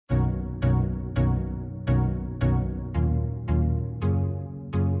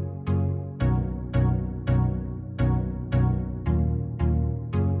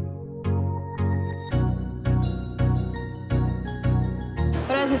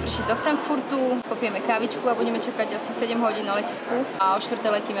sme prišli do Frankfurtu, popijeme kávičku a budeme čakať asi 7 hodín na letisku a o 4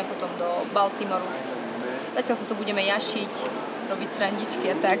 letíme potom do Baltimoru. Zatiaľ sa tu budeme jašiť, robiť srandičky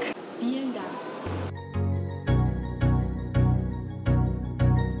a tak.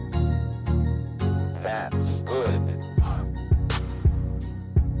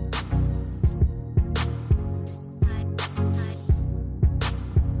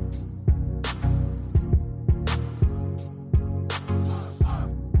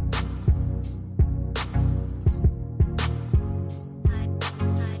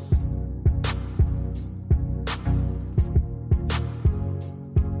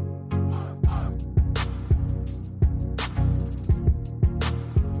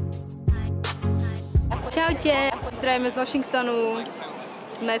 Čaute, zdravíme z Washingtonu,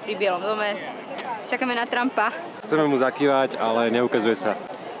 sme pri Bielom dome, čakáme na Trumpa. Chceme mu zakývať, ale neukazuje sa.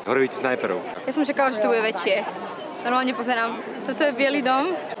 Horí snajperov. Ja som čakala, že to bude väčšie. Normálne pozerám, toto je Bielý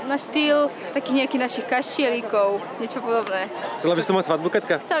dom, na štýl takých nejakých našich kaštielíkov, niečo podobné. Chcela by si tu mať svadbu,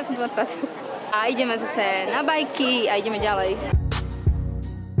 Katka? Chcela by som tu mať svadbu. A ideme zase na bajky a ideme ďalej.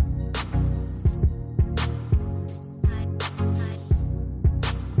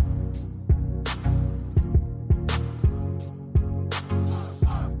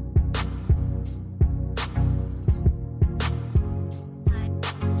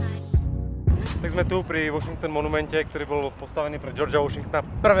 Tak sme tu pri Washington monumente, ktorý bol postavený pre Georgea Washingtona,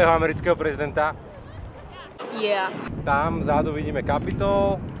 prvého amerického prezidenta. Tam vzadu vidíme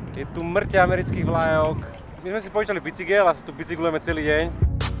Kapitol, je tu mŕte amerických vlajok. My sme si požičali bicykel a tu bicyklujeme celý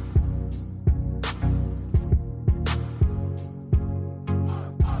deň.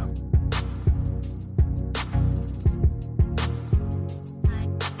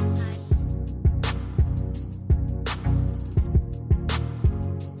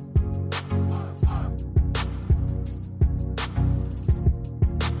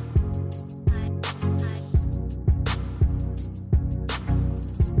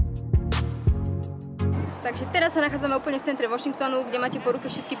 Takže teraz sa nachádzame úplne v centre Washingtonu, kde máte po ruke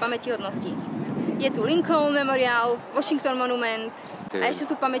všetky pamätihodnosti. Je tu Lincoln Memorial, Washington Monument a ešte sú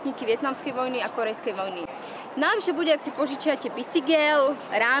tu pamätníky vietnamskej vojny a korejskej vojny. Najlepšie bude, ak si požičiate bicykel,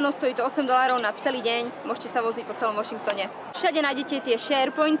 ráno stojí to $8 na celý deň, môžete sa voziť po celom Washingtone. Všade nájdete tie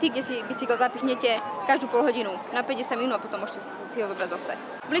share pointy, kde si bicykel zapichnete každú pol hodinu na 50 minút a potom môžete si ho zobrať zase.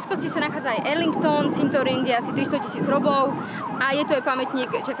 V blízkosti sa nachádza aj Arlington, cintorín, kde je asi 300 000 hrobov a je to aj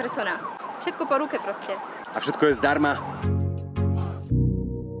pamätník Jeffersona. Všetko po ruke proste. A všetko je zdarma.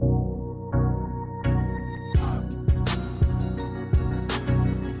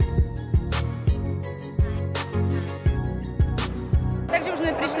 Takže už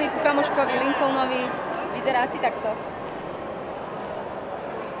sme prišli ku kamoškovi Lincolnovi. Vyzerá asi takto.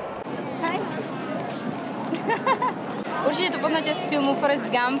 Hej. Určite to poznáte z filmu Forrest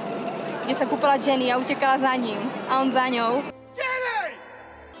Gump, kde sa kúpala Jenny a utekala za ním. A on za ňou.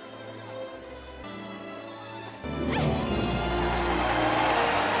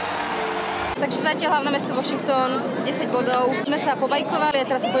 Takže zatiaľ hlavné mesto Washington, 10 bodov. Sme sa pobajkovali a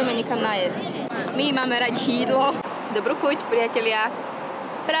teraz sa pôjdeme niekam najesť. My máme radi jídlo. Dobrú chuť, priatelia.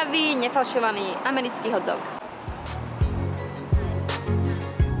 Pravý, nefalšovaný americký hot dog.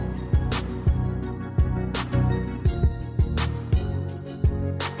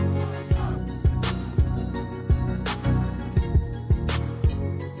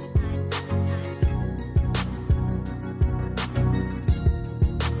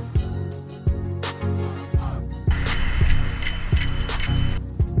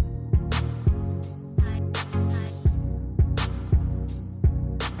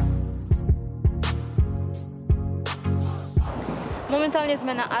 Momentálne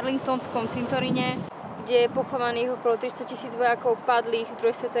sme na Arlingtonskom cintoríne, kde je pochovaných okolo 300 000 vojakov padlých v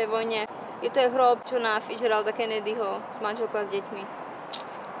druhej svetovej vojne. Je to aj hrob Johna Fitzgeralda Kennedyho s manželkou a s deťmi.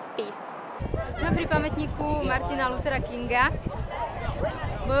 Peace. Sme pri pamätníku Martina Luthera Kinga,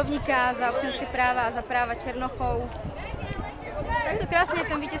 bojovníka za občianske práva a za práva černochov. Takto krásne je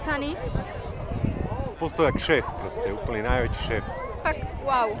ten vytesaný. Postoj jak šéf, proste úplný najväčší šéf. Fakt,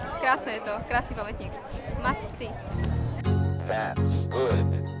 wow, krásne je to, krásny pamätník. Must see. That's good.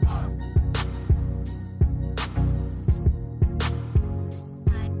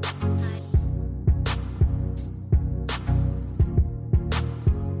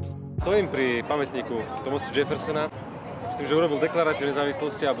 Stojím pri pamätníku Thomasa Jeffersona. Myslím, že urobil deklaráciu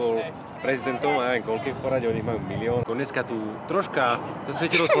nezávislosti a bol prezidentom a neviem koľkým v poradí, oni majú milión. Dneska tu troška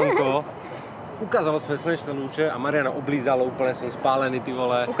zasvietilo slnko, ukázalo svoje slnečné lúče a Mariana oblízalo, úplne som spálený, ty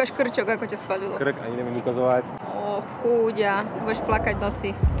vole. Ukáž krčok, ako ťa spalilo. Krk ani neviem ukazovať. Ó, chúďa, budeš plakať v noci.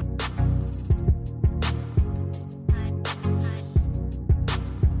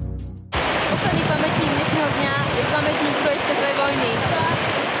 pamätník druhej svetovej vojny.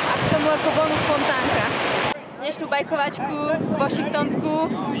 A k tomu ako bonus fontánka. Dnešnú bajkovačku washingtonskú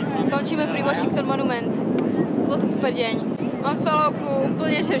končíme pri Washington Monument. Bol to super deň. Mám svalovku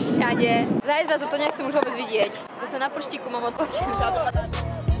úplne že všade. Zajtra toto nechcem už vôbec vidieť. Toto na prštíku mám odtlačené.